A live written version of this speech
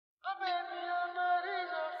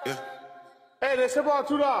Yeah. Hey, laissez-moi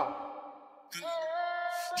tout là.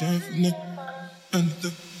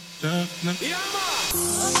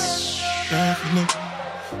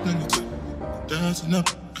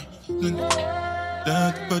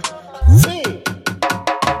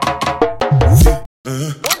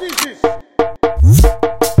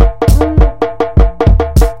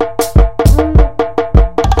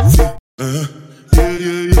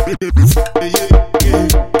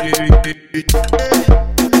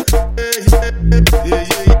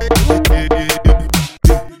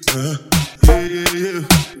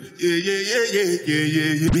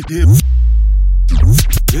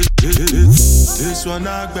 This one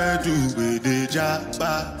I better do with the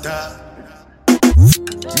jabata.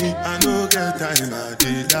 Me, I no get time, I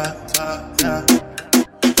did that.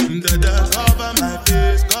 The dust over my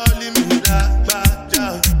face, calling me that bad.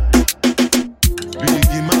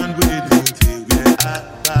 Biggie man waiting till we're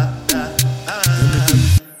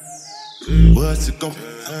what's it gon'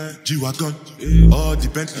 G-Wagon, all the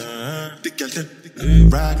Bentley, the Kelton,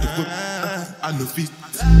 ride the whip, I no feet,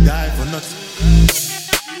 die for nothing.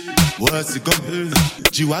 What's it gon'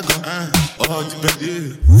 G-Wagon, all the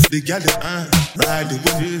Bentley, the Kelton, ride the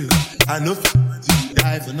whip, I no feet,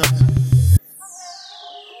 die for nothing.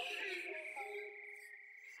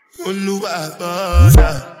 Oluwa Burna.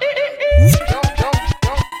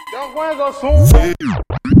 Don't wear the song.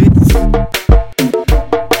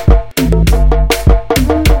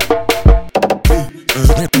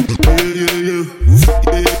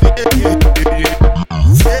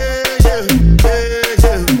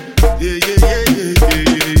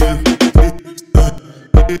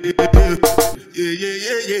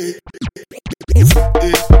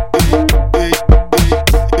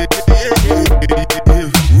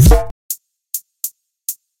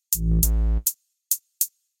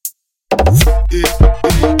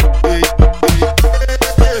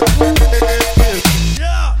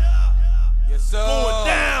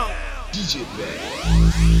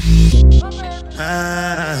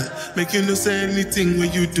 Make you no say anything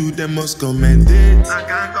when you do, they must commend it. I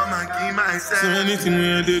can't come and keep myself. So anything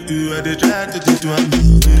when they do, I they try to do I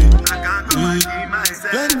mean it. I can't come and keep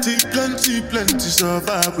myself. Plenty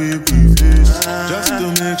survive with face. Just to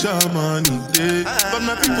make sure money day. But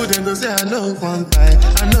my people then go say I know one buy,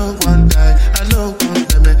 I know one die, I know one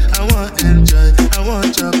payment. I want enjoy, I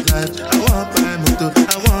want job life, I want buy motor,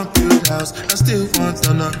 I want build house, I still want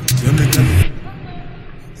to know. Tell me.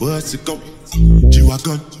 What's it gon'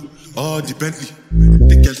 G-Wagon, all the Bentley,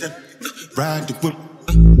 the Kelton, ride the whip,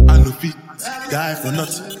 I no feet, die for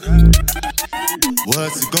nothing.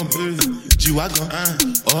 What's it gon' G-Wagon,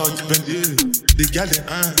 all the Bentley, the Kelton,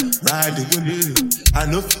 ride the whip, I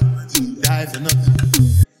no feet, die for nothing.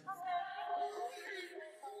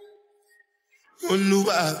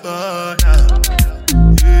 Oluwa Burna.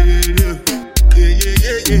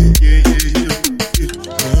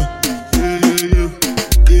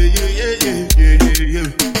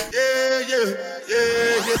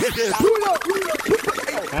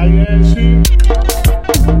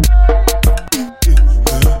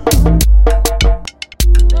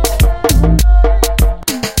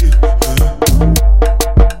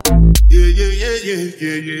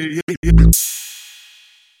 Yeah.